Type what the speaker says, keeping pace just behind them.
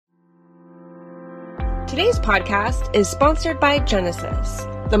Today's podcast is sponsored by Genesis,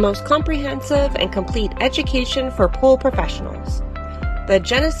 the most comprehensive and complete education for pool professionals. The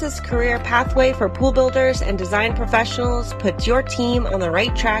Genesis Career Pathway for Pool Builders and Design Professionals puts your team on the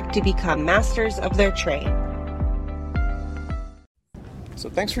right track to become masters of their trade. So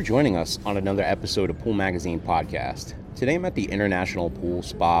thanks for joining us on another episode of Pool Magazine Podcast. Today I'm at the International Pool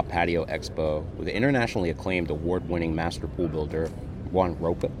Spa Patio Expo with the internationally acclaimed award-winning master pool builder, Juan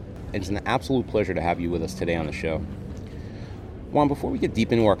Roca. It's an absolute pleasure to have you with us today on the show. Juan, before we get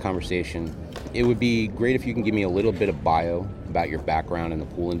deep into our conversation, it would be great if you can give me a little bit of bio about your background in the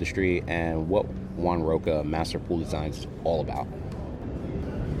pool industry and what Juan Roca Master Pool Design is all about.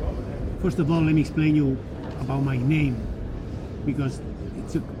 First of all, let me explain you about my name, because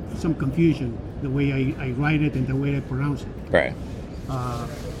it's some confusion, the way I write it and the way I pronounce it. Right.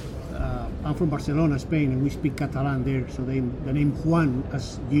 I'm from Barcelona, Spain, and we speak Catalan there, so the name Juan,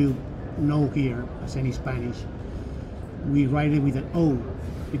 as you know here, as any Spanish, we write it with an O,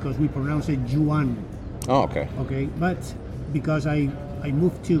 because we pronounce it Juan. Oh, okay. Okay, but because I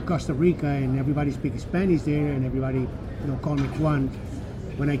moved to Costa Rica and everybody speaks Spanish there, and everybody call me Juan.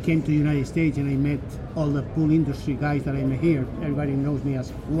 When I came to the United States and I met all the pool industry guys that I met here, everybody knows me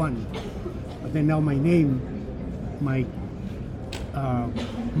as Juan. But then now my name, my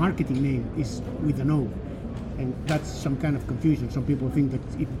marketing name is with an O, and that's some kind of confusion. Some people think that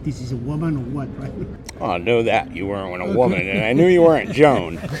if this is a woman or what, right? Oh, I know that you weren't a woman, and I knew you weren't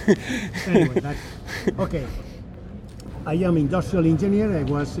Joan. Anyway, okay. I am industrial engineer. I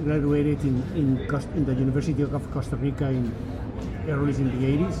was graduated in the University of Costa Rica early in the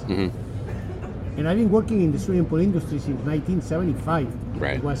 80s. Mm-hmm. And I've been working in the swimming pool industry since 1975.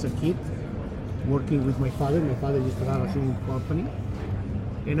 Right. I was a kid working with my father. My father used to have a swimming company.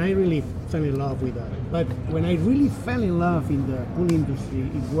 And I really fell in love with that. But when I really fell in love in the pool industry,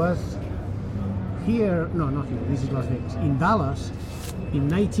 it was here, no, not here, this is Las Vegas, in Dallas in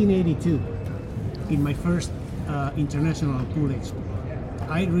 1982, in my first international pool expo.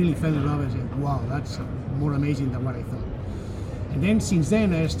 I really fell in love and said, wow, that's more amazing than what I thought. And then since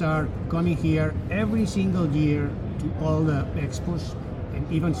then, I started coming here every single year to all the expos,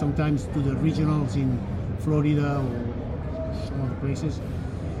 and even sometimes to the regionals in Florida or some other places,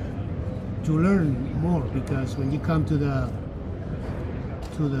 to learn more, because when you come to the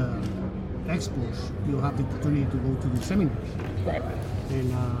expos, you have the opportunity to go to the seminars. Right.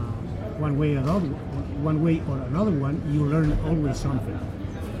 And one way or another one, you learn always something.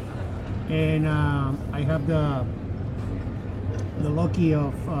 And I have the lucky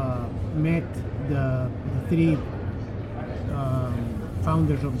of met the three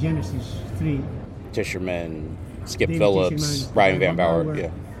founders of Genesis, Tischerman, Skip David Phillips, Tischerman, Ryan Van Bauer, yeah.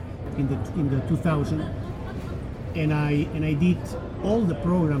 In the 2000, and I did all the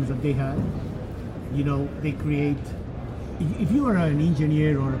programs that they had. They create. If you are an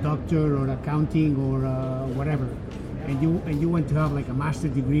engineer or a doctor or accounting or whatever, and you want to have like a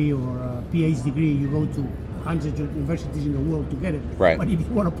master's degree or a PhD degree, you go to hundreds of universities in the world to get it. Right. But if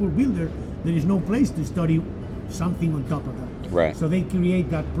you are a pool builder, there is no place to study something on top of that. Right. So they create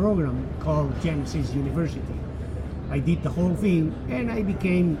that program called Genesis University. I did the whole thing, and I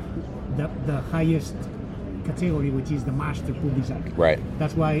became the highest category, which is the master pool designer. Right.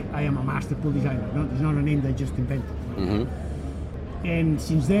 That's why I am a master pool designer. It's not a name that I just invented. Mm-hmm. And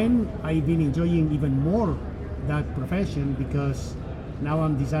since then, I've been enjoying even more that profession, because now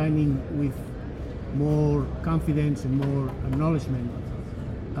I'm designing with more confidence and more acknowledgement.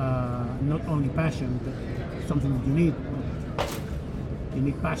 Not only passion, but something that you need. You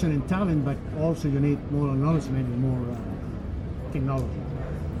need passion and talent, but also you need more acknowledgement and more technology.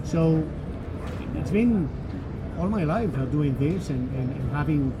 So it's been all my life doing this and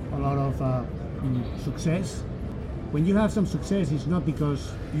having a lot of success. When you have some success, it's not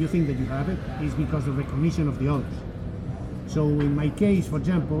because you think that you have it, it's because of recognition of the others. So in my case, for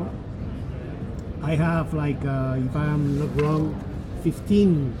example, I have like, if I am not wrong,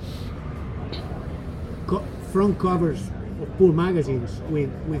 15 front covers of pool magazines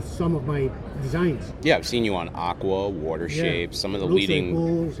with some of my designs. Yeah, I've seen you on Aqua, Water Shapes, some of the leading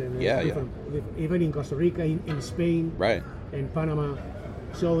pools, and even in Costa Rica, in Spain, right, and Panama.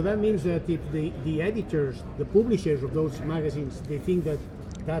 So that means that if the editors, the publishers of those magazines, they think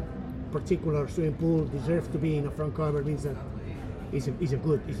that particular swimming pool deserves to be in a front cover, means that it's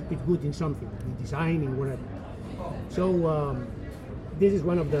good in something, in design, in whatever. So this is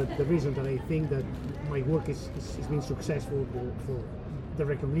one of the reasons that I think that my work has been successful for the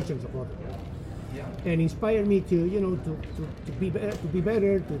recognitions of others, and inspired me to be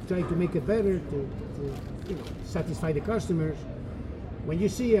better, to try to make it better, to satisfy the customers. When you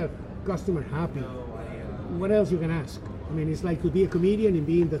see a customer happy, what else you can ask? I mean, it's like to be a comedian and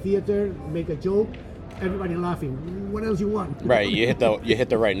be in the theater, make a joke, everybody laughing. What else you want? Right, you hit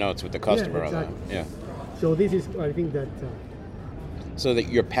the right notes with the customer. Yeah, exactly. On that. Yeah. So this is, I think that. So that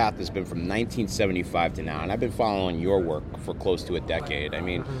your path has been from 1975 to now, and I've been following your work for close to a decade. I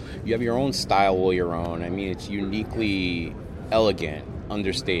mean, you have your own style all your own. I mean, it's uniquely elegant,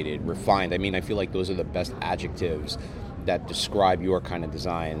 understated, refined. I mean, I feel like those are the best adjectives that describe your kind of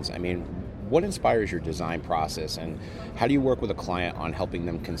designs. I mean, what inspires your design process, and how do you work with a client on helping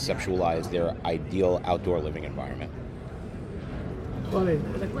them conceptualize their ideal outdoor living environment? Well,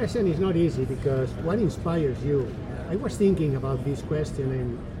 the question is not easy because what inspires you? I was thinking about this question,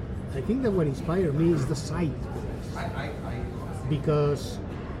 and I think that what inspired me is the site. Because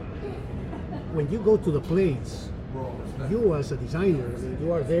when you go to the place, you as a designer, I mean,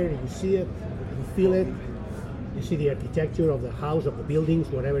 you are there, you see it, you feel it, you see the architecture of the house, of the buildings,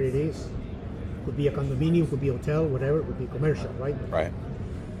 whatever it is. Could be a condominium, could be a hotel, whatever, could be commercial, right? Right.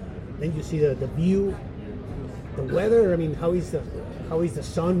 Then you see the view, the weather. I mean, how is the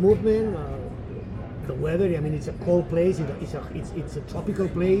sun movement? The weather. I mean, it's a cold place. It's a tropical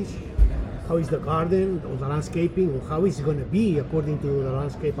place. How is the garden or the landscaping, or how is it going to be according to the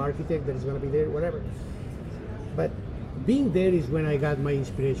landscape architect that is going to be there, whatever. But being there is when I got my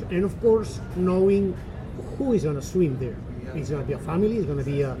inspiration, and of course, knowing who is going to swim there. It's going to be a family. It's going to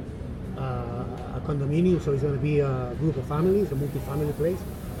be a condominium, so it's going to be a group of families, a multi-family place.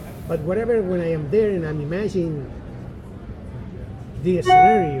 But whatever, when I am there and I'm imagining the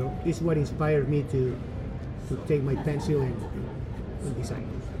scenario, is what inspired me to take my pencil and design.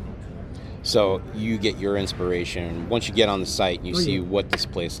 So you get your inspiration once you get on the site and you see what this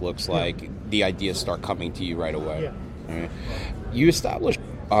place looks like. The ideas start coming to you right away. Yeah. Right. You established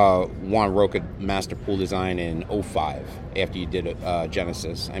Juan Roca Master Pool Design in 2005 after you did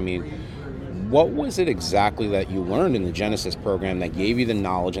Genesis. I mean, what was it exactly that you learned in the Genesis program that gave you the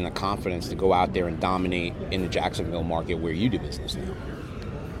knowledge and the confidence to go out there and dominate in the Jacksonville market where you do business now?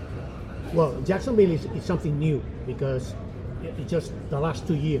 Well, Jacksonville is something new because it's just the last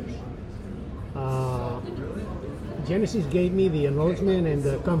 2 years. Genesis gave me the acknowledgement and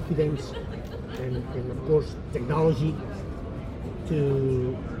the confidence and of course technology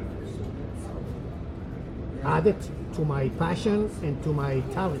to add it to my passion and to my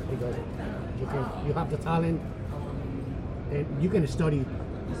talent, because you have the talent and you can study.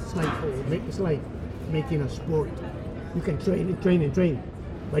 It's like making a sport. You can train and train and train,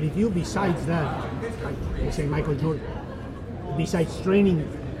 but if you, besides that, like you say Michael Jordan, besides training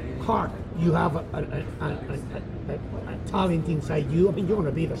hard, you have a talent inside you, I mean, you're going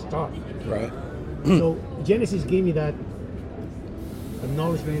to be the star. Right. So Genesis gave me that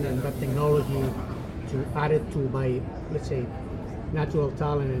acknowledgement and that technology to add it to my, let's say, natural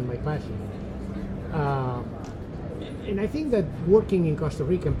talent and my passion. And I think that working in Costa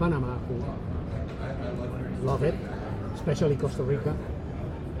Rica and Panama, who love it, especially Costa Rica,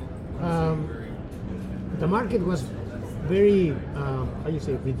 the market was very,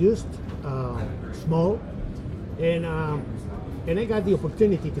 reduced, small, and I got the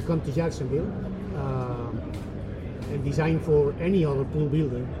opportunity to come to Jacksonville and design for any other pool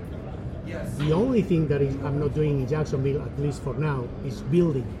builder. The only thing that I'm not doing in Jacksonville, at least for now, is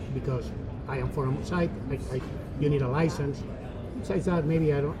building, because I am from outside. You need a license. Besides that,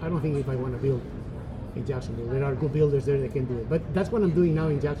 maybe I don't think if I want to build in Jacksonville. There are good builders there that can do it. But that's what I'm doing now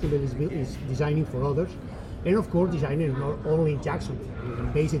in Jacksonville, is designing for others. And of course, designing not only in Jacksonville.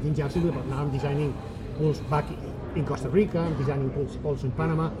 I'm based in Jacksonville, but now I'm designing pools back in Costa Rica. I'm designing pools also in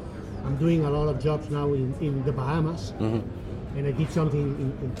Panama. I'm doing a lot of jobs now in the Bahamas. Mm-hmm. And I did something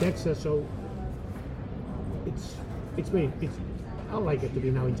in Texas. So I like it to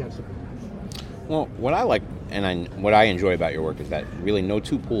be now in Jacksonville. Well, what I like and what I enjoy about your work is that really no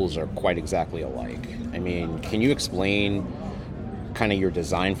two pools are quite exactly alike. I mean, can you explain kind of your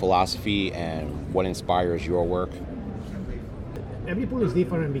design philosophy and what inspires your work? Every pool is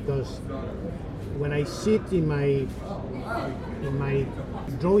different, because when I sit in my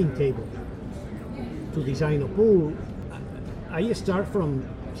drawing table to design a pool, I start from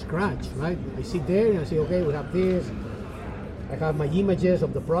scratch, right? I sit there and I say, okay, we have this. I have my images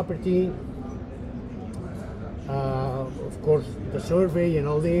of the property. Of course, the survey and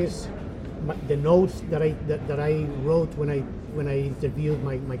all this, the notes that I wrote when I interviewed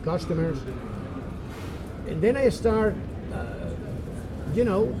my customers, and then I start,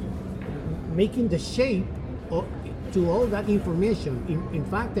 making the shape to all that information. In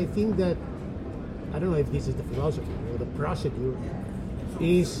fact, I think that, I don't know if this is the philosophy or the procedure,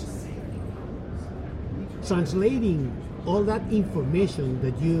 is translating all that information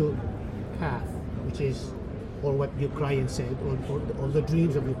that you have, which is or what your client said, or the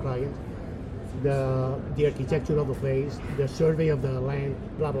dreams of your client, the architecture of the place, the survey of the land,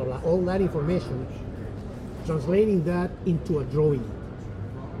 blah blah blah, all that information, translating that into a drawing.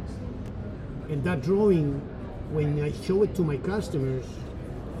 And that drawing, when I show it to my customers,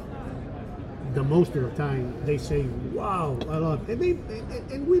 the most of the time they say, "Wow, I love it."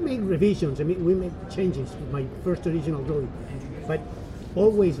 And we make revisions. I mean, we make changes to my first original drawing, but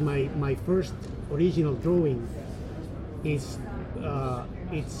always my first original drawing is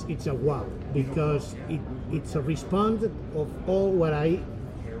it's a wow, because it's a response of all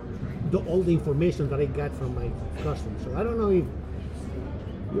the information that I got from my customers. So I don't know if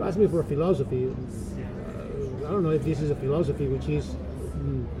you ask me for a philosophy. I don't know if this is a philosophy, which is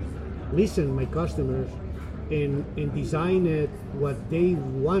listen my customers and design it what they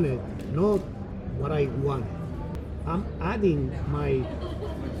wanted, not what I want. I'm adding my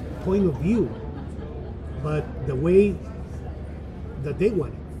point of view, but the way that they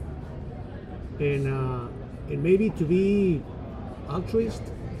want it. And maybe to be altruistic,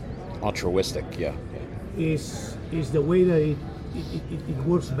 yeah, is the way that it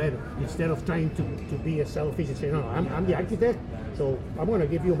works better, instead of trying to be a selfish and say, no, I'm the architect, so I'm going to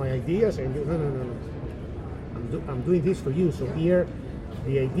give you my ideas, and you, no, I'm doing this for you. So here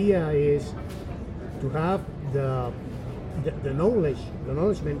the idea is to have the knowledge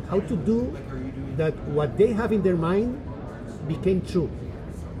how to do that, what they have in their mind became true.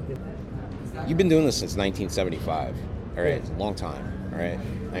 You've been doing this since 1975, all right? Yeah. It's a long time, all right?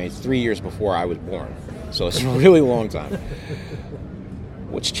 I mean, it's 3 years before I was born, so it's a really long time.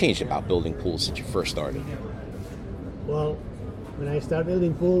 What's changed about building pools since you first started? Well, when I started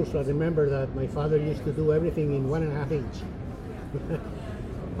building pools, I remember that my father used to do everything in 1.5 inch.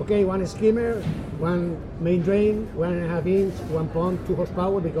 Okay, one skimmer, one main drain, 1.5 inch, one pump, 2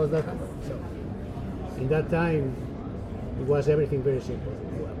 horsepower, because that happened. So, in that time, it was everything very simple.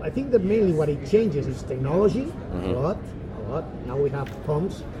 I think that mainly what it changes is technology, a lot. Now we have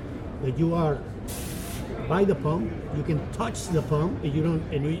pumps that you are by the pump, you can touch the pump, and you don't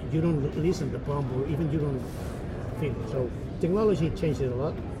listen to the pump, or even you don't feel it. So technology changes a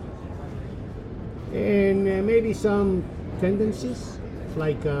lot, and maybe some tendencies,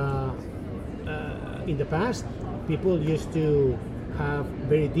 like in the past, people used to have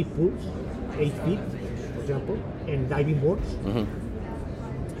very deep pools, 8 feet, for example, and diving boards.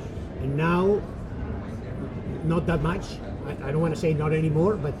 And now, not that much. I don't want to say not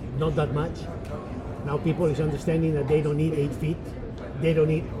anymore, but not that much. Now people is understanding that they don't need 8 feet, they don't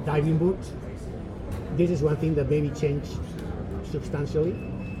need diving boards. This is one thing that maybe changed substantially.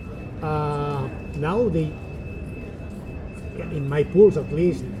 Now in my pools at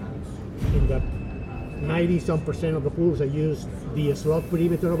least, in the 90% of the pools, I use the slot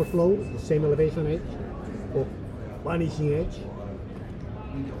perimeter overflow, the same elevation edge, or vanishing edge.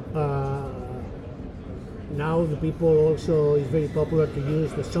 Now the people also, it's very popular to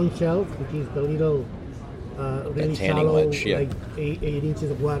use the sun shelf, which is the little really shallow, ledge, yeah. like 8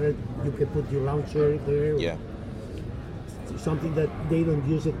 inches of water. You can put your launcher there. Yeah. Something that they don't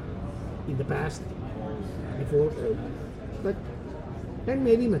use it in the past before. But, and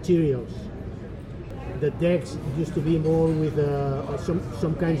maybe materials. The decks used to be more with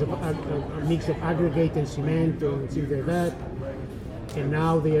some kinds of a mix of aggregate and cement and things like that. And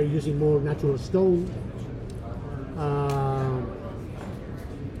now they are using more natural stone.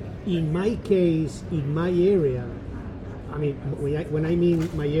 In my case, in my area, I mean, when I mean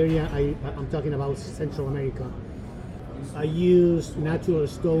my area, I'm talking about Central America. I use natural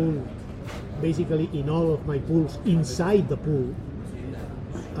stone basically in all of my pools, inside the pool.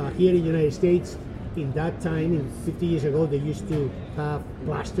 Here in the United States, in that time, 50 years ago, they used to have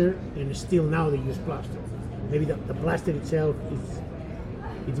plaster, and still now they use plaster. Maybe the plaster itself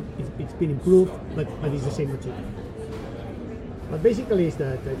it's been improved, but it's the same material. But basically, it's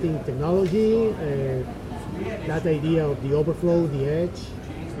that I think technology, that idea of the overflow, the edge,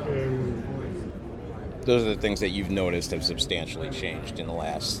 and those are the things that you've noticed have substantially changed in the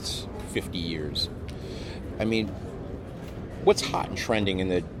last 50 years. I mean, what's hot and trending in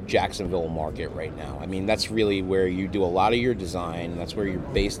the Jacksonville market right now? I mean, that's really where you do a lot of your design. That's where you're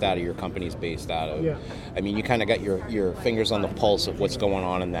based out of, your company's based out of. Yeah. I mean, you kind of got your fingers on the pulse of what's going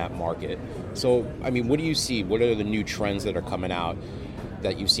on in that market. So, I mean, what do you see? What are the new trends that are coming out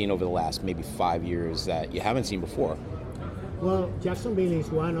that you've seen over the last maybe 5 years that you haven't seen before? Well, Jacksonville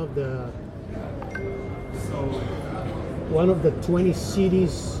is one of the 20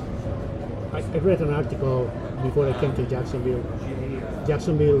 cities. I read an article before I came to Jacksonville.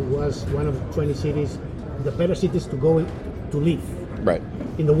 Jacksonville was one of the 20 cities, the better cities to go to live Right.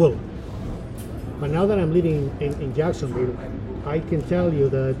 in the world. But now that I'm living in Jacksonville, I can tell you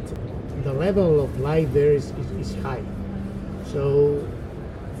that the level of life there is high. So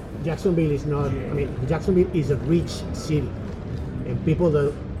Jacksonville is not, I mean, Jacksonville is a rich city. And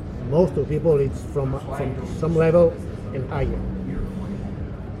most of the people, it's from some level and higher.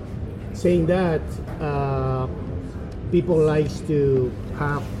 Saying that, people like to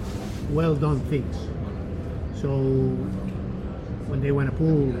have well done things. So when they want a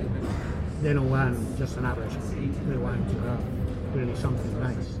pool, they don't want just an average pool. They want to have really something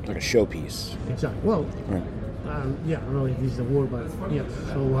nice. Like a showpiece. Exactly. Well, Right. yeah, I don't know if this is the word, but yeah.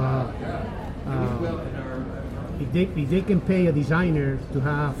 So if they can pay a designer to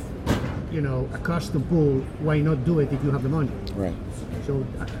have, a custom pool, why not do it if you have the money? Right. So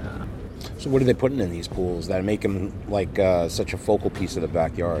So what are they putting in these pools that make them like such a focal piece of the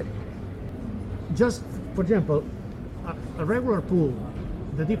backyard? just for example, a regular pool,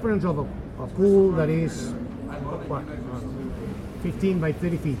 the difference of a pool that is what, 15 by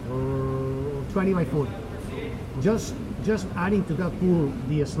 30 feet or 20 by 40. Just adding to that pool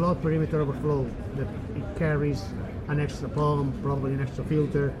the slot perimeter overflow that it carries an extra pump, probably an extra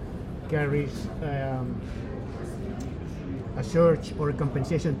filter, carries a surge or a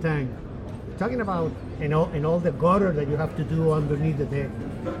compensation tank. Talking about and all the gutter that you have to do underneath the deck.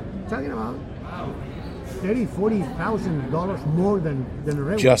 Talking about $30,000-$40,000 more than a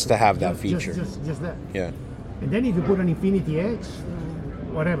regular. Just to have that feature. Just that. Yeah. And then if you put an Infinity Edge,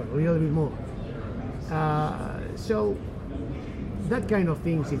 whatever, a little bit more. So that kind of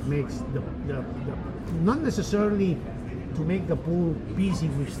things, it makes the not necessarily to make the pool busy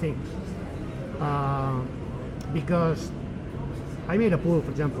with things. Because I made a pool,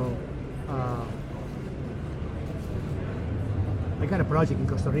 for example, I got a project in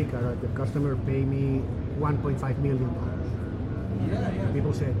Costa Rica that the customer paid me $1.5 million.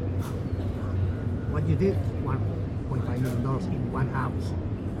 People said, what you did? $1.5 million in one house.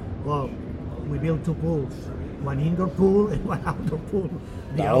 Well, we built two pools, one indoor pool and one outdoor pool.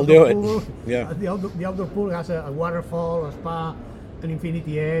 That'll do it. Yeah. The outdoor pool has a waterfall, a spa, an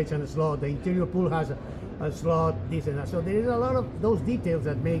Infinity Edge, and a slot. The interior pool has a slot, this and that. So there is a lot of those details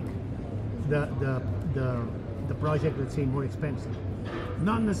that make the project, let's say, more expensive.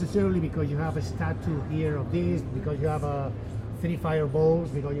 Not necessarily because you have a statue here of this, because you have 3 fire bowls,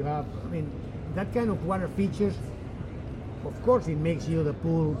 because you have, that kind of water features. Of course, it makes the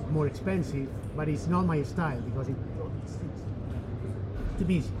pool more expensive, but it's not my style because it's too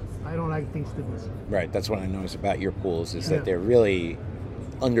busy. I don't like things too busy. Right. That's what I notice about your pools is that they're really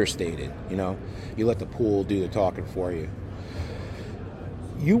understated. You let the pool do the talking for you.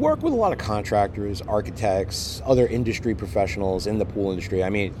 You work with a lot of contractors, architects, other industry professionals in the pool industry.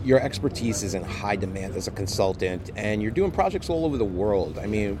 Your expertise is in high demand as a consultant, and you're doing projects all over the world.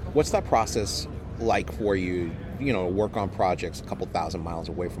 What's that process like for you, work on projects a couple thousand miles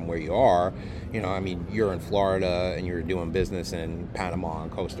away from where you are? You're in Florida and you're doing business in Panama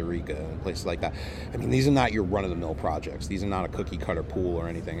and Costa Rica and places like that. These are not your run-of-the-mill projects. These are not a cookie-cutter pool or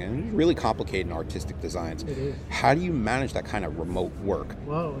anything. And it's really complicated and artistic designs. It is. How do you manage that kind of remote work?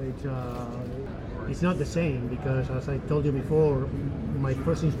 Well, it's not the same because, as I told you before, my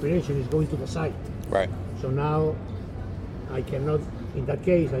first inspiration is going to the site. Right. So now in that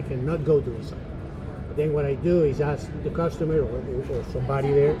case, I cannot go to the site. Then what I do is ask the customer or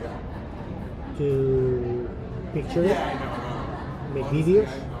somebody there to picture it, make videos,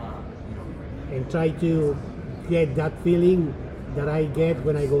 and try to get that feeling that I get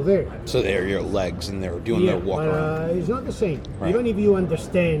when I go there. So they're your legs and they're doing their walk around. It's not the same. Right. Even if you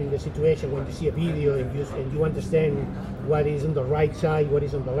understand the situation when you see a video and you understand what is on the right side, what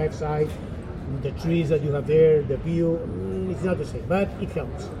is on the left side, the trees that you have there, the view, it's not the same, but it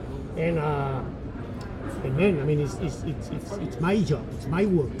helps. And man, it's my job, it's my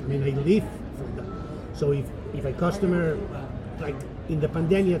work. I live for that. So if a customer, like in the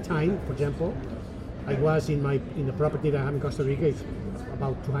pandemic time, for example, I was in the property that I have in Costa Rica. It's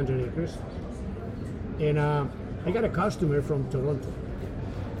about 200 acres, and I got a customer from Toronto.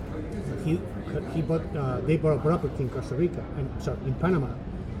 They bought a property in Costa Rica, in Panama,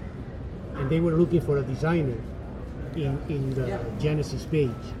 and they were looking for a designer in the Genesis page.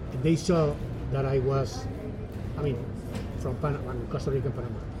 And they saw that I was, from Panama, Costa Rica,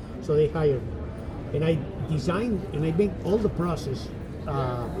 Panama. So they hired me. And I designed and I made all the process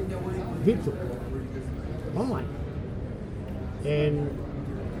virtual, online. And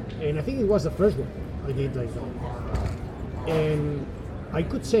I think it was the first one I did like that. And I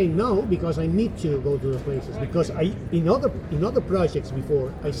could say no because I need to go to the places. Because in other projects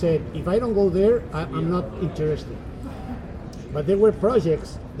before, I said, if I don't go there, I'm not interested. But there were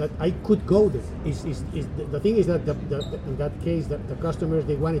projects that I could go there. The thing is that in that case, the customers,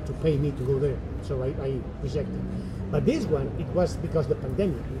 they wanted to pay me to go there, so I rejected. But this one, it was because the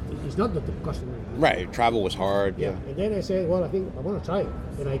pandemic. It's not that the customer. Right, travel was hard. Yeah. And then I said, well, I think I want to try it.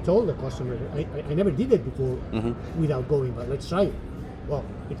 And I told the customer, I never did it before without going, but let's try it. Well,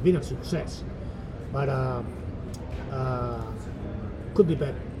 it's been a success, but could be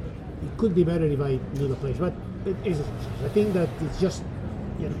better. It could be better if I knew the place, but it is a success. I think that it's just,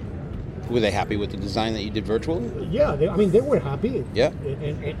 you know. Were they happy with the design that you did virtually? Yeah, they were happy. Yeah.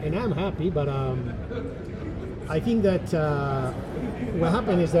 And I'm happy, but I think that what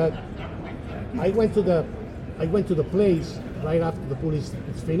happened is that I went to the place right after the pool is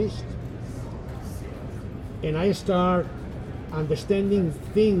finished, and I start understanding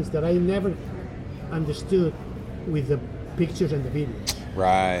things that I never understood with the pictures and the videos.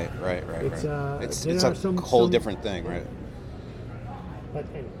 Right. It's a whole different thing, right? But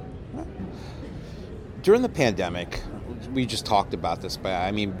anyway. During the pandemic, we just talked about this, but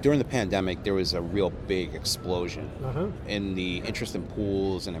I mean, during the pandemic, there was a real big explosion in the interest in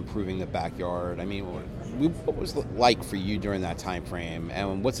pools and improving the backyard. I mean, what was it like for you during that time frame,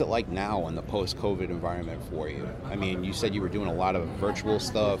 and what's it like now in the post-COVID environment for you? I mean, you said you were doing a lot of virtual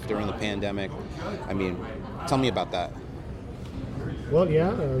stuff during the pandemic. I mean, tell me about that. Well,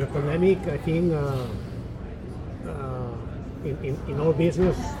 yeah, the pandemic, I think, in all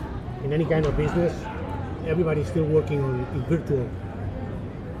business, in any kind of business, everybody's still working in virtual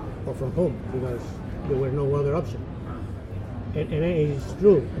or from home because there were no other option. And it's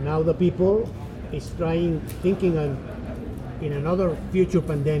true. Now the people is thinking in another future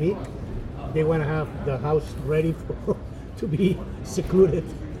pandemic, they want to have the house ready to be secluded,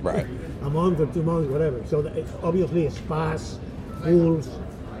 right? A month or 2 months, whatever. So obviously spas, pools,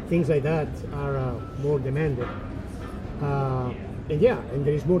 things like that are more demanded. And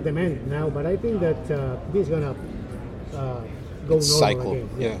there is more demand now, but I think that this is gonna go normal cycle again.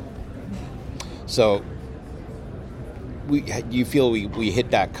 Yeah. So you feel we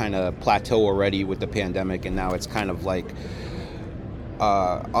hit that kind of plateau already with the pandemic, and now it's kind of like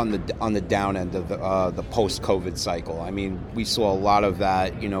on the down end of the post-COVID cycle. I mean, we saw a lot of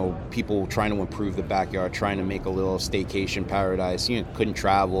that. You know, people trying to improve the backyard, trying to make a little staycation paradise. You know, couldn't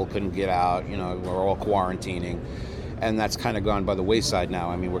travel, couldn't get out. You know, we're all quarantining. And that's kind of gone by the wayside now.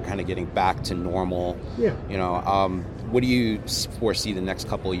 I mean, we're kind of getting back to normal. Yeah. You know, what do you foresee the next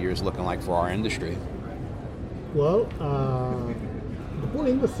couple of years looking like for our industry? Well, the pool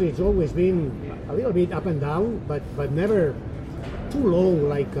industry has always been a little bit up and down, but never too low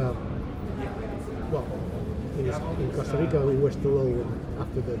like, well, in Costa Rica it was too low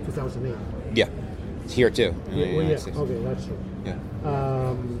after the 2008. Yeah, here too. Yeah, okay, that's true. Yeah.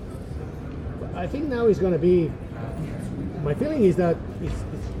 I think now it's going to be, my feeling is that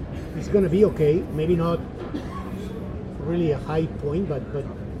it's going to be okay. Maybe not really a high point, but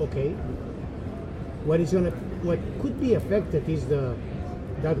okay. What could be affected is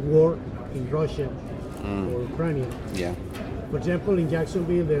that war in Russia or Ukraine. Yeah. For example, in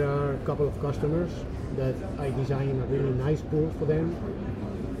Jacksonville, there are a couple of customers that I designed a really nice pool for them.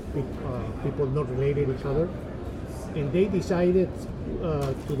 People not related to each other, and they decided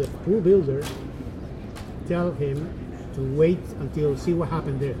to the pool builder, tell him to wait until see what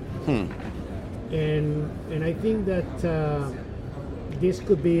happened there. And I think that this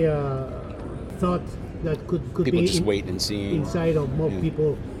could be a thought that could people be just wait and see inside of more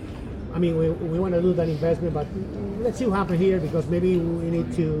people. I mean, we want to do that investment, but let's see what happens here, because maybe we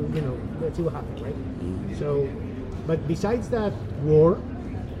need to, let's see what happens, right? So, but besides that war,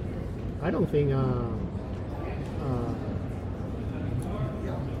 I don't think.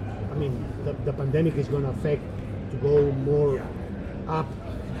 I mean, the pandemic is going to affect to go more up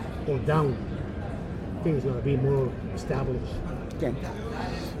or down. I think it's going to be more established. Okay.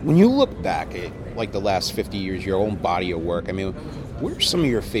 When you look back at like the last 50 years, your own body of work, I mean, what are some of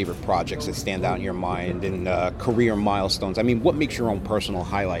your favorite projects that stand out in your mind and career milestones? I mean, what makes your own personal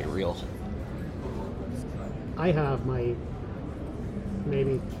highlight reel? I have my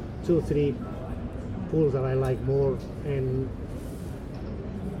maybe 2 or 3 pools that I like more, and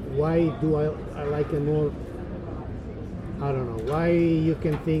why do I like it more? I don't know. Why you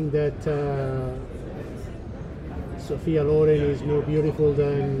can think that Sophia Loren is more beautiful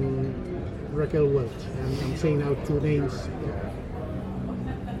than Raquel Welch. I'm saying now 2 names.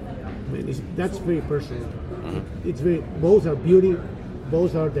 That's very personal. It's both are beauty,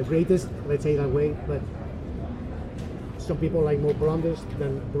 both are the greatest, let's say that way, but some people like more blondes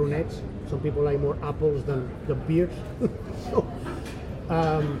than brunettes. Some people like more apples than the beards. So,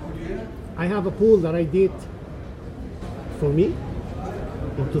 I have a pool that I did for me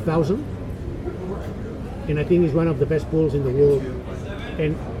in 2000, and I think it's one of the best pools in the world.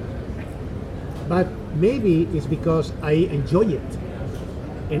 But maybe it's because I enjoy it.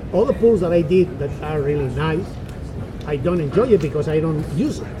 And all the pools that I did that are really nice, I don't enjoy it because I don't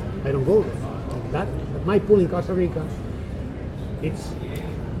use it. I don't go there. My pool in Costa Rica, it's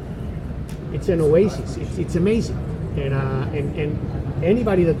an oasis. It's amazing. And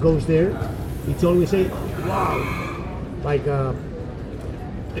anybody that goes there, it's always say, wow. Like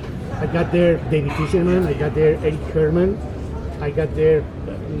I got there David Fisherman, I got there Eric Herman, I got there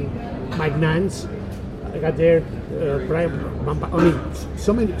Mike Nance, I got there Brian Bamba, I mean,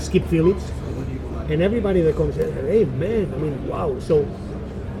 so many, Skip Phillips, and everybody that comes there, hey man, I mean, wow. So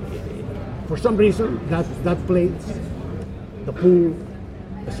for some reason, that place, the pool,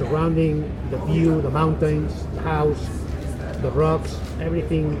 the surrounding, the view, the mountains, the house, the rocks,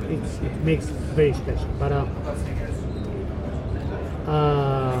 everything, it makes it very special. But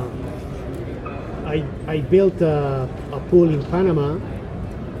I built a pool in Panama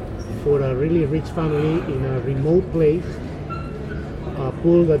for a really rich family in a remote place, a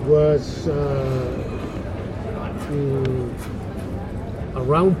pool that was a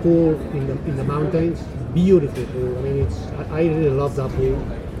round pool in the mountains, beautiful pool. I mean, I really love that pool,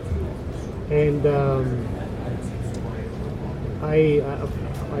 and I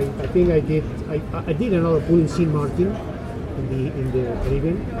think I did another pool in St. Martin in the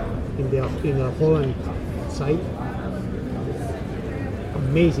Caribbean, in the Holland side.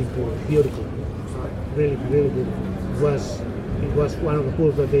 Amazing pool, beautiful, really good. It was one of the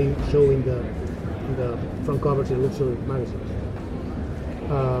pools that they show in the front covers in luxury magazines.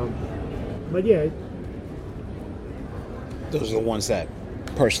 But yeah, those are the ones that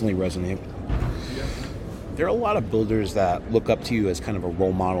personally resonate. There are a lot of builders that look up to you as kind of a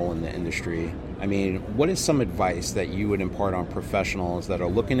role model in the industry. I mean, what is some advice that you would impart on professionals that are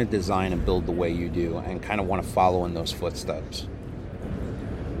looking to design and build the way you do and kind of want to follow in those footsteps?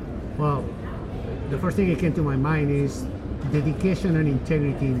 Well, the first thing that came to my mind is dedication and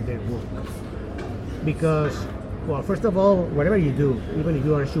integrity in their work. Because, well, first of all, whatever you do, even if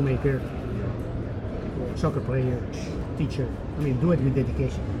you are a shoemaker, soccer player, teacher, I mean, do it with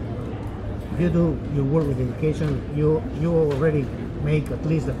dedication. If you do your work with dedication, you already make at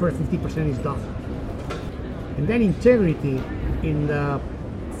least the first 50% is done. And then integrity in the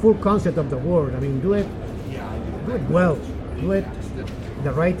full concept of the word. I mean, do it well, do it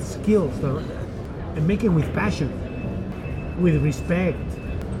the right skills, and make it with passion, with respect,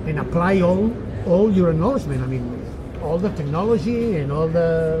 and apply all your acknowledgement. I mean, all the technology and all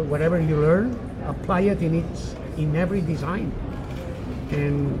the whatever you learn, apply it in every design,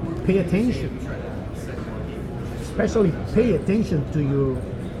 and pay attention. Especially pay attention to your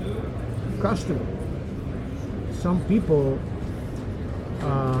customer. Some people,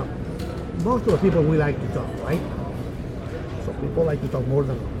 most of the people we like to talk, right? So people like to talk more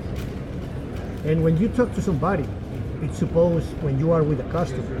than others. And when you talk to somebody, it's suppose when you are with a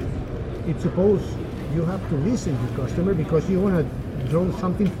customer, it's suppose you have to listen to the customer because you want to draw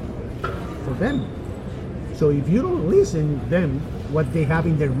something for them. So if you don't listen to them, what they have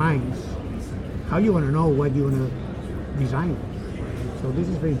in their minds, how you want to know what you want to design? So this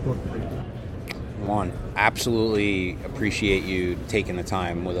is very important. Juan, absolutely appreciate you taking the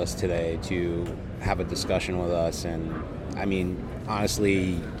time with us today to have a discussion with us. And I mean,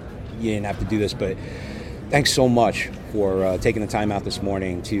 honestly, you didn't have to do this, but thanks so much for taking the time out this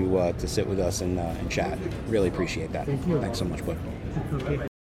morning to sit with us and chat. Really appreciate that. Thank you. Thanks so much, bud. Okay.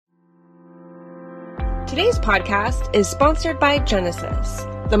 Today's podcast is sponsored by Genesis,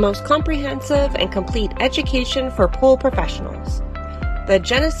 the most comprehensive and complete education for pool professionals. The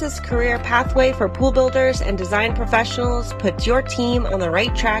Genesis Career Pathway for Pool Builders and Design Professionals puts your team on the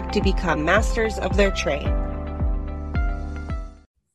right track to become masters of their trade.